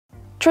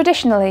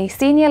Traditionally,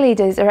 senior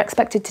leaders are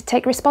expected to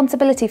take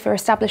responsibility for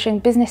establishing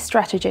business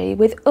strategy,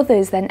 with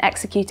others then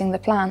executing the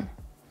plan.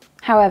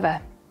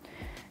 However,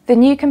 the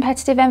new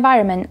competitive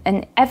environment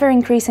and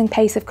ever-increasing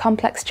pace of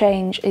complex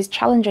change is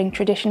challenging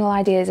traditional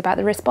ideas about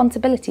the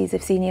responsibilities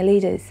of senior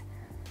leaders.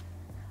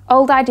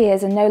 Old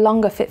ideas are no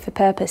longer fit for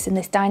purpose in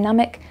this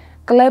dynamic,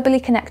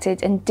 globally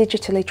connected and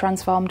digitally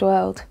transformed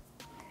world.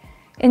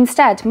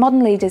 Instead,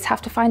 modern leaders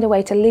have to find a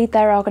way to lead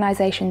their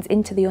organisations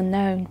into the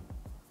unknown.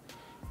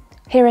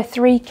 Here are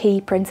 3 key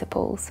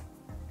principles.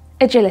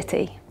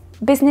 Agility.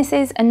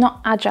 Businesses are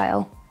not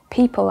agile,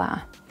 people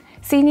are.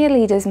 Senior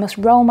leaders must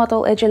role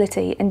model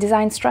agility and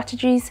design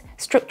strategies,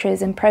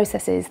 structures and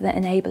processes that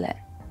enable it.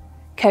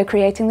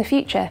 Co-creating the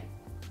future.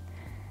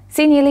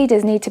 Senior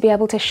leaders need to be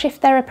able to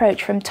shift their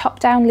approach from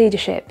top-down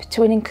leadership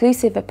to an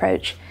inclusive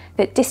approach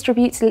that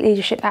distributes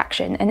leadership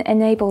action and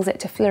enables it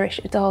to flourish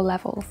at all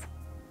levels.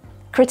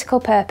 Critical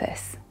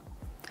purpose.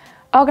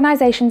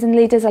 Organisations and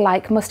leaders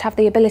alike must have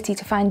the ability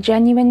to find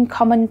genuine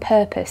common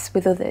purpose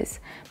with others,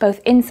 both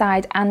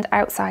inside and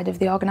outside of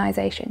the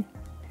organisation.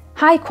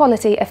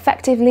 High-quality,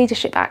 effective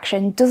leadership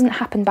action doesn't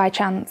happen by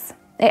chance.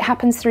 It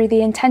happens through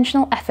the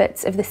intentional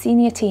efforts of the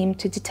senior team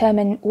to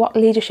determine what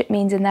leadership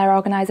means in their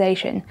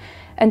organisation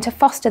and to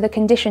foster the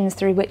conditions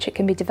through which it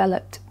can be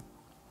developed.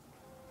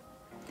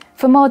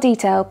 For more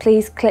detail,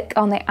 please click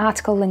on the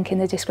article link in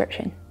the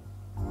description.